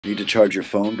Need to charge your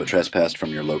phone but trespassed from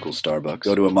your local Starbucks?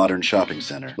 Go to a modern shopping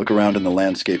center. Look around in the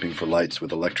landscaping for lights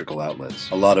with electrical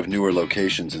outlets. A lot of newer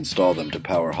locations install them to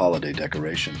power holiday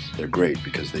decorations. They're great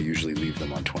because they usually leave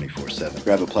them on 24/7.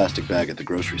 Grab a plastic bag at the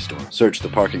grocery store. Search the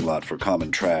parking lot for common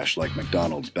trash like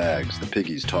McDonald's bags the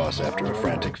piggies toss after a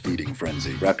frantic feeding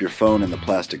frenzy. Wrap your phone in the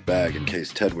plastic bag in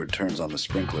case Tedward turns on the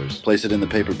sprinklers. Place it in the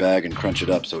paper bag and crunch it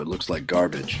up so it looks like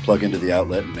garbage. Plug into the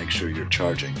outlet and make sure you're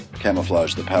charging.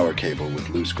 Camouflage the power cable with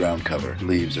loose ground cover,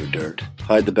 leaves or dirt.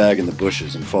 Hide the bag in the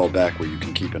bushes and fall back where you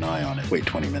can keep an eye on it. Wait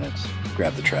 20 minutes.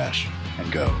 Grab the trash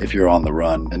and go. If you're on the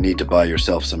run and need to buy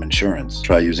yourself some insurance,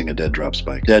 try using a dead drop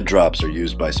spike. Dead drops are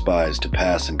used by spies to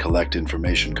pass and collect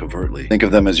information covertly. Think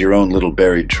of them as your own little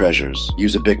buried treasures.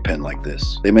 Use a Bic pen like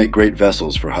this. They make great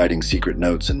vessels for hiding secret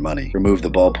notes and money. Remove the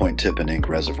ballpoint tip and ink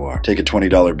reservoir. Take a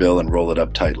 $20 bill and roll it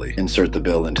up tightly. Insert the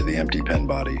bill into the empty pen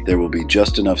body. There will be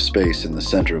just enough space in the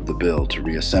center of the bill to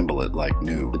reassemble it like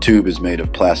new. The tube is made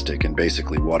of plastic and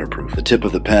basically waterproof. The tip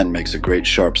of the pen makes a great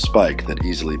sharp spike that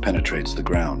easily penetrates the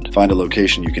ground. Find a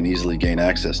location you can easily gain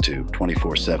access to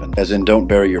 24/7. As in, don't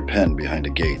bury your pen behind a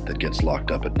gate that gets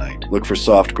locked up at night. Look for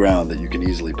soft ground that you can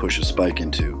easily push a spike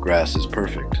into. Grass is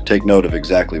perfect. Take note of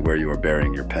exactly where you are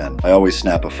burying your pen. I always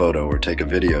snap a photo or take a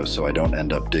video so I don't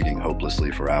end up digging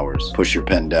hopelessly for hours. Push your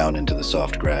pen down into the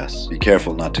soft grass. Be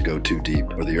careful not to go too deep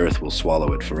or the earth will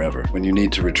swallow it forever. When you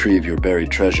need to retrieve your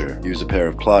buried treasure, use a pair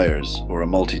of pliers or a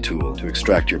multi-tool to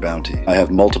extract your bounty. I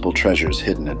have multiple treasures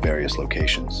hidden at various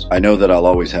locations. I know that I'll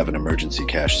always have an emergency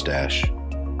cash stash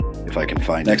if I can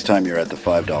find it. Next time you're at the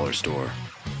 $5 store,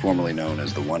 formerly known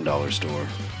as the $1 store,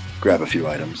 grab a few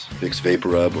items. Vicks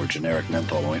VapoRub or generic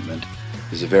menthol ointment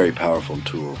is a very powerful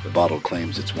tool. The bottle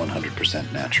claims it's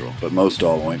 100% natural, but most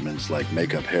all ointments like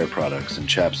makeup, hair products, and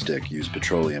chapstick use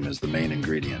petroleum as the main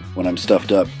ingredient. When I'm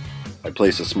stuffed up, I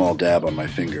place a small dab on my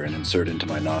finger and insert into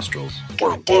my nostrils.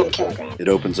 Goddamn kilogram. It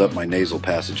opens up my nasal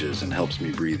passages and helps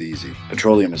me breathe easy.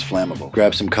 Petroleum is flammable.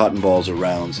 Grab some cotton balls or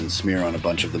rounds and smear on a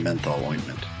bunch of the menthol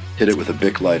ointment. Hit it with a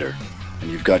Bic lighter, and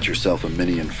you've got yourself a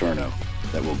mini inferno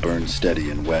that will burn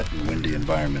steady in wet and windy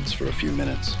environments for a few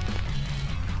minutes.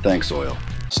 Thanks, oil.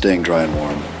 Staying dry and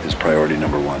warm is priority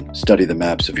number one. Study the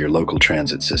maps of your local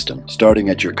transit system. Starting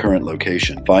at your current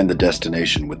location, find the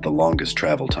destination with the longest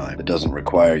travel time. It doesn't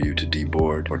require you to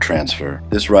deboard or transfer.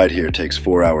 This ride here takes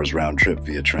 4 hours round trip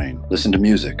via train. Listen to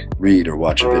music, read or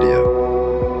watch a video.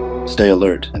 Stay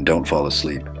alert and don't fall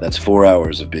asleep. That's 4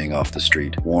 hours of being off the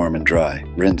street, warm and dry.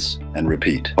 Rinse and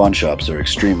repeat. Pawn shops are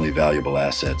extremely valuable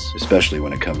assets, especially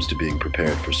when it comes to being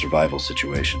prepared for survival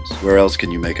situations. Where else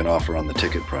can you make an offer on the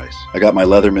ticket price? I got my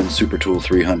Leatherman Super Tool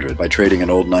 300 by trading an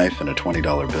old knife and a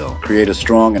 $20 bill. Create a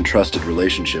strong and trusted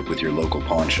relationship with your local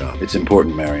pawn shop. It's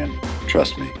important, Marion.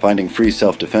 Trust me. Finding free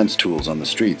self-defense tools on the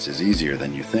streets is easier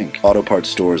than you think. Auto parts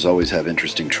stores always have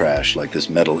interesting trash, like this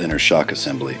metal inner shock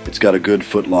assembly. It's got a good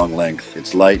foot-long length.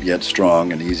 It's light yet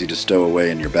strong and easy to stow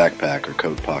away in your backpack or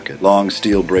coat pocket. Long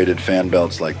steel braided fan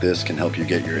belts like this can help you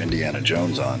get your Indiana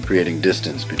Jones on, creating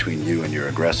distance between you and your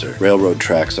aggressor. Railroad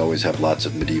tracks always have lots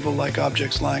of medieval-like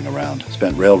objects lying around.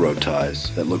 Spent railroad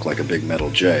ties that look like a big metal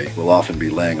J will often be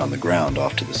laying on the ground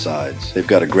off to the sides. They've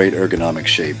got a great ergonomic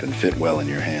shape and fit well in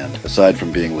your hand. Aside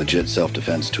from being legit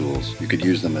self-defense tools, you could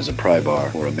use them as a pry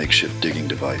bar or a makeshift digging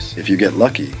device. If you get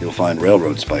lucky, you'll find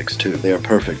railroad spikes too. They are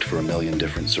perfect for a million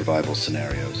different survival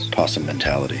scenarios. Possum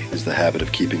mentality is the habit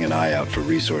of keeping an eye out for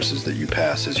resources that you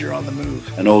pass as you're on the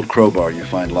move. An old crowbar you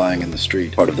find lying in the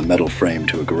street, part of the metal frame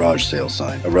to a garage sale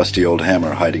sign. A rusty old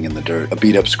hammer hiding in the dirt. A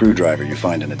beat-up screwdriver you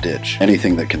find in a ditch.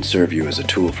 Anything that can serve you as a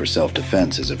tool for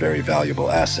self-defense is a very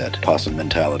valuable asset. Possum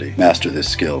mentality. Master this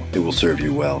skill. It will serve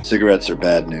you well. Cigarettes are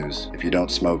bad news. If you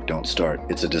don't smoke, don't start.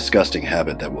 It's a disgusting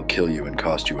habit that will kill you and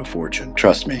cost you a fortune.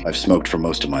 Trust me, I've smoked for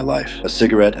most of my life. A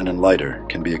cigarette and a lighter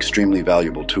can be extremely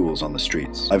valuable tools on the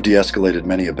streets. I've de-escalated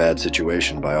many a bad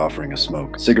situation by offering a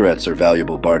smoke. Cigarettes are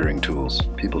valuable bartering tools.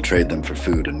 People trade them for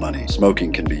food and money.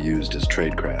 Smoking can be used as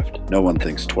tradecraft. No one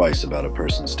thinks twice about a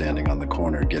person standing on the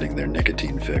corner getting their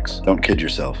nicotine fix. Don't kid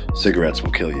yourself. Cigarettes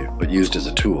will kill you, but used as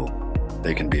a tool,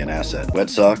 they can be an asset.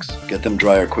 Wet socks? Get them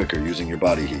drier quicker using your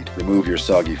body heat. Remove your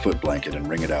soggy foot blanket and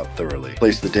wring it out thoroughly.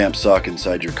 Place the damp sock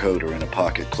inside your coat or in a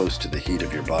pocket close to the heat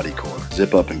of your body core.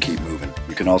 Zip up and keep moving.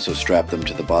 You can also strap them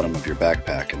to the bottom of your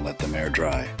backpack and let them air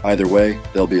dry. Either way,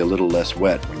 they'll be a little less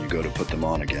wet when you go to put them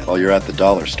on again. While you're at the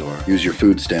dollar store, use your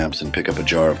food stamps and pick up a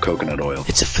jar of coconut oil.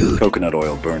 It's a food. Coconut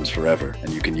oil burns forever, and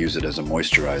you can use it as a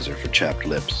moisturizer for chapped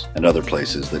lips and other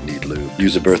places that need lube.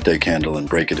 Use a birthday candle and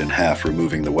break it in half,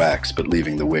 removing the wax but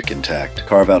leaving the wick intact.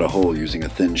 Carve out a hole using a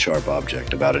thin, sharp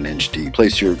object about an inch deep.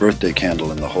 Place your birthday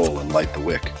candle in the hole and light the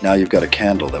wick. Now you've got a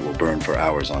candle that will burn for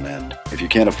hours on end. If you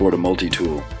can't afford a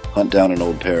multi-tool, hunt down an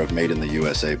old pair of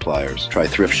made-in-the-USA pliers. Try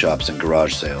thrift shops and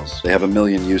garage sales. They have a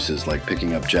million uses, like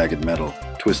picking up jagged metal,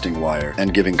 twisting wire,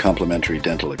 and giving complimentary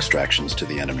dental extractions to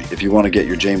the enemy. If you want to get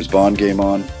your James Bond game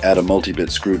on, add a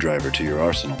multi-bit screwdriver to your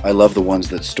arsenal. I love the ones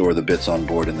that store the bits on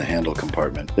board in the handle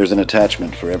compartment. There's an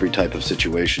attachment for every type of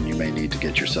situation you may need to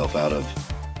get yourself out of,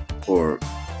 or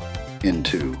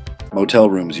into. Motel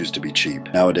rooms used to be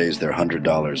cheap. Nowadays they're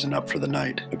 $100 and up for the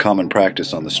night. A common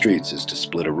practice on the streets is to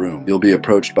split a room. You'll be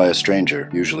approached by a stranger,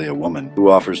 usually a woman, who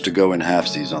offers to go in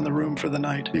halfsies on the room for the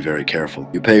night. Be very careful.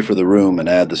 You pay for the room and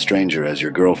add the stranger as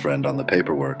your girlfriend on the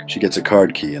paperwork. She gets a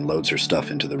card key and loads her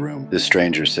stuff into the room. This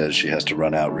stranger says she has to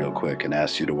run out real quick and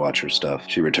asks you to watch her stuff.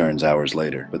 She returns hours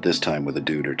later, but this time with a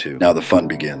dude or two. Now the fun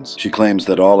begins. She claims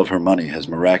that all of her money has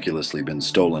miraculously been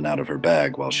stolen out of her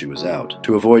bag while she was out.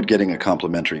 To avoid getting a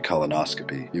complimentary colonoscopy,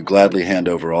 you gladly hand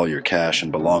over all your cash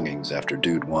and belongings after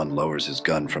Dude 1 lowers his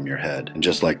gun from your head. And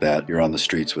just like that, you're on the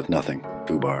streets with nothing.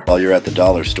 Foobar. While you're at the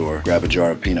dollar store, grab a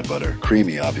jar of peanut butter.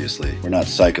 Creamy, obviously. We're not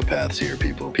psychopaths here,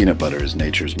 people. Peanut butter is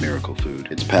nature's miracle food.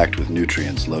 It's packed with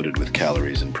nutrients loaded with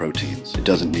calories and proteins. It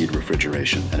doesn't need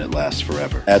refrigeration, and it lasts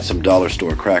forever. Add some dollar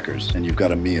store crackers, and you've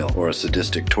got a meal, or a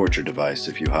sadistic torture device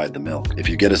if you hide the milk. If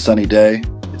you get a sunny day,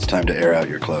 it's time to air out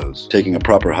your clothes. Taking a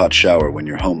proper hot shower when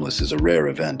you're homeless is a rare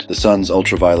event. The sun's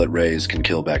ultraviolet rays can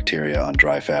kill bacteria on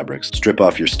dry fabrics. Strip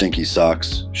off your stinky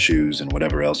socks, shoes, and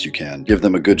whatever else you can. Give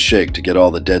them a good shake to get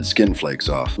all the dead skin flakes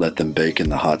off. Let them bake in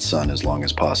the hot sun as long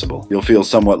as possible. You'll feel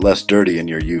somewhat less dirty in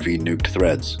your UV nuked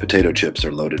threads. Potato chips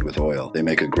are loaded with oil. They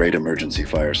make a great emergency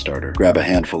fire starter. Grab a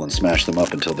handful and smash them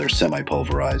up until they're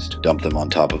semi-pulverized. Dump them on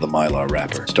top of the Mylar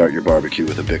wrapper. Start your barbecue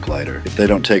with a Bic lighter. If they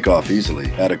don't take off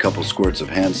easily, add a couple squirts of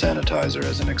hand sanitizer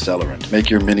as an accelerant. Make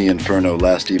your mini inferno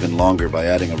last even longer by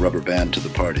adding a rubber band to the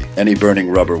party. Any burning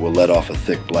rubber will let off a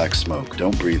thick black smoke.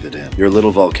 Don't breathe it in. Your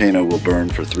little volcano will burn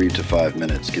for 3 to 5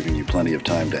 minutes, giving you plenty of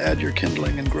time to add your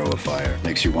kindling and grow a fire.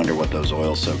 Makes you wonder what those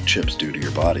oil-soaked chips do to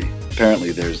your body.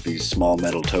 Apparently there's these small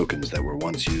metal tokens that were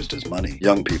once used as money.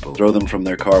 Young people throw them from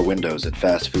their car windows at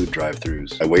fast food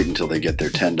drive-thrus. I wait until they get their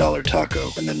 $10 taco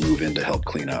and then move in to help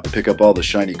clean up. I pick up all the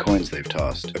shiny coins they've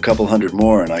tossed. A couple hundred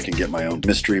more and I can get my own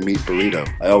mystery meat burrito.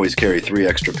 I always carry 3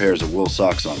 extra pairs of wool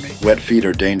socks on me. Wet feet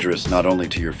are dangerous not only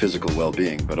to your physical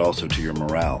well-being but also to your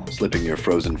morale. Slipping your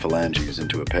frozen phalanges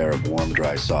into a pair of warm,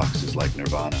 dry socks is like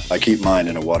nirvana. I keep mine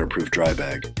in a waterproof dry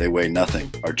bag. They weigh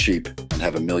nothing, are cheap, and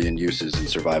have a million uses in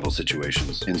survival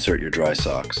situations. Insert your dry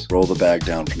socks. Roll the bag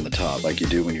down from the top like you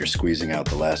do when you're squeezing out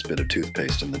the last bit of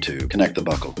toothpaste in the tube. Connect the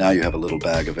buckle. Now you have a little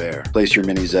bag of air. Place your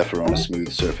mini Zephyr on a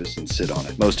smooth surface and sit on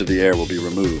it. Most of the air will be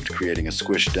removed, creating a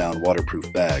squished down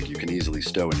waterproof bag you can easily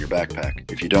stow in your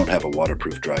backpack. If you don't have a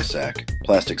waterproof dry sack,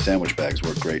 plastic sandwich bags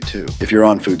work great too. If you're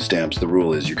on food stamps, the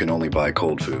rule is you can only buy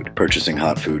cold food. Purchasing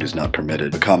hot food is not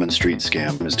permitted. A common street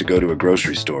scam is to go to a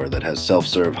grocery store that has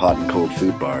self-serve hot and cold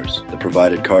food bars. The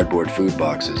provided cardboard food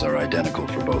boxes are identical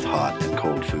for both hot and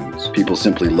cold foods. People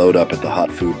simply load up at the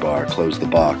hot food bar, close the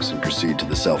box, and proceed to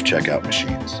the self-checkout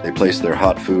machines. They place their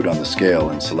hot food on the scale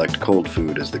and select cold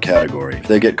food as the category. If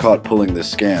they get caught pulling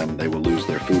this scam, they will lose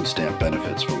their food stamp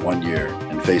benefits for 1 year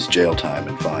and face jail time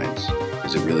and fines.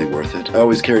 Is it really worth it? I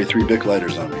always carry 3 Bic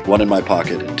lighters on me, 1 in my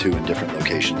pocket and 2 in different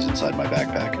locations inside my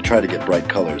backpack. I try to get bright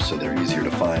colors so they're easier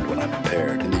to find when I'm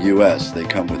impaired. In the US, they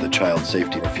come with a child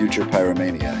safety or future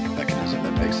pyromaniac mechanism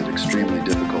that makes it extremely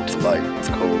difficult to light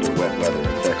if cold or wet weather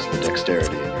affects the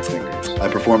dexterity in your fingers. I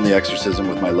perform the exorcism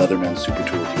with my Leatherman Super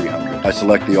Tool 300. I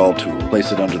select the All tool,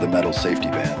 place it under the metal safety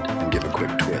band, and give a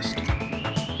quick twist.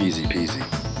 Easy peasy.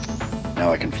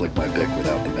 Now I can flick my Bic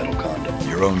without the metal condom.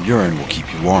 Your own urine will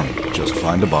keep you warm. Just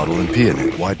find a bottle and pee in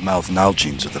it. Wide mouth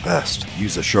Nalgene's are the best.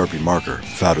 Use a Sharpie marker.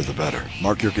 Fatter the better.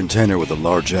 Mark your container with a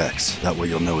large X. That way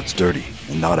you'll know it's dirty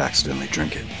and not accidentally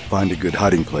drink it. Find a good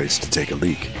hiding place to take a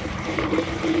leak.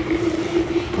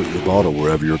 Put your bottle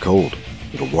wherever you're cold.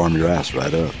 But It'll warm your ass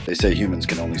right up. They say humans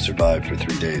can only survive for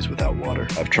 3 days without water.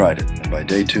 I've tried it, and by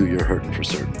day 2 you're hurting for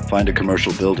certain. Find a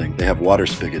commercial building. They have water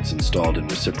spigots installed in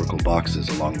reciprocal boxes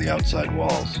along the outside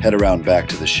walls. Head around back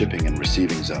to the shipping and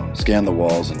receiving zone. Scan the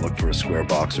walls and look for a square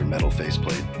box or metal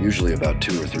faceplate, usually about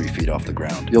 2 or 3 feet off the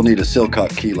ground. You'll need a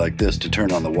Silcock key like this to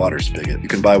turn on the water spigot. You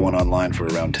can buy one online for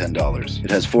around $10. It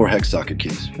has 4 hex socket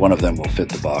keys. One of them will fit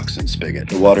the box and spigot.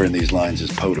 The water in these lines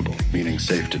is potable, meaning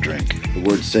safe to drink. The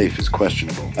word safe is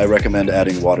questionable. I recommend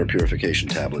adding water purification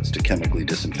tablets to chemically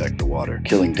disinfect the water,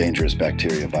 killing dangerous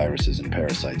bacteria, viruses, and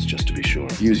parasites just to be sure.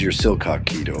 Use your Silcock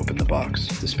key to open the box.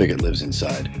 The spigot lives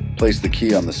inside. Place the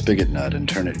key on the spigot nut and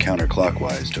turn it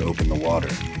counterclockwise to open the water.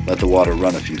 Let the water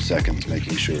run a few seconds,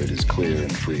 making sure it is clear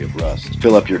and free of rust.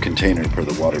 Fill up your container per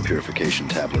the water purification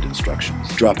tablet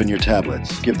instructions. Drop in your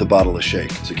tablets. Give the bottle a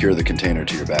shake. Secure the container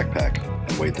to your backpack,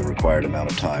 and wait the required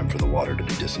amount of time for the water to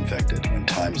be disinfected. When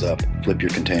time's up, flip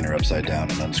your container upside down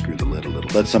and unscrew the lid a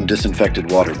little. Let some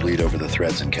disinfected water bleed over the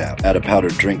threads and cap. Add a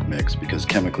powdered drink mix because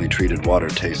chemically treated water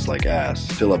tastes like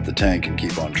ass. Fill up the tank and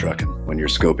keep on trucking. When you're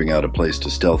scoping out a place to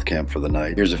stealth camp for the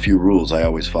night, here's a few rules I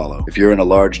always follow. If you're in a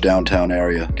large downtown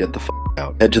area, get the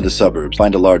out. Head to the suburbs,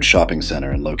 find a large shopping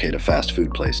center, and locate a fast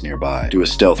food place nearby. Do a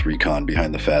stealth recon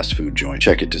behind the fast food joint.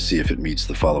 Check it to see if it meets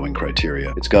the following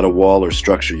criteria. It's got a wall or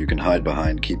structure you can hide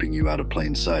behind, keeping you out of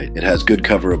plain sight. It has good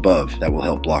cover above that will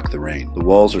help block the rain. The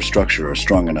walls or structure are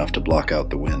strong enough to block out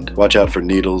the wind. Watch out for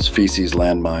needles, feces,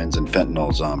 landmines, and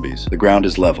fentanyl zombies. The ground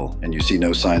is level, and you see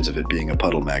no signs of it being a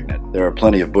puddle magnet. There are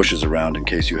plenty of bushes around in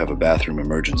case you have a bathroom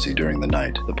emergency during the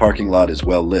night. The parking lot is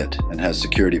well lit and has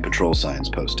security patrol signs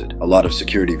posted. A lot of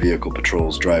security vehicle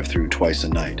patrols drive through twice a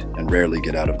night and rarely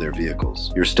get out of their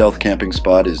vehicles. Your stealth camping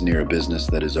spot is near a business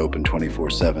that is open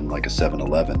 24/7 like a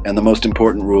 7-Eleven. And the most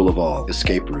important rule of all,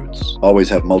 escape routes. Always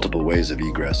have multiple ways of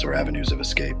egress or avenues of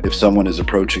escape. If someone is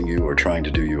approaching you or trying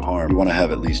to do you harm, you want to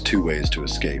have at least 2 ways to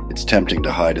escape. It's tempting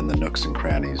to hide in the nooks and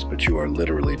crannies, but you are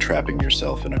literally trapping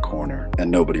yourself in a corner,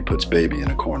 and nobody puts baby in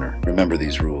a corner. Remember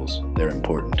these rules. They're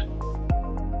important.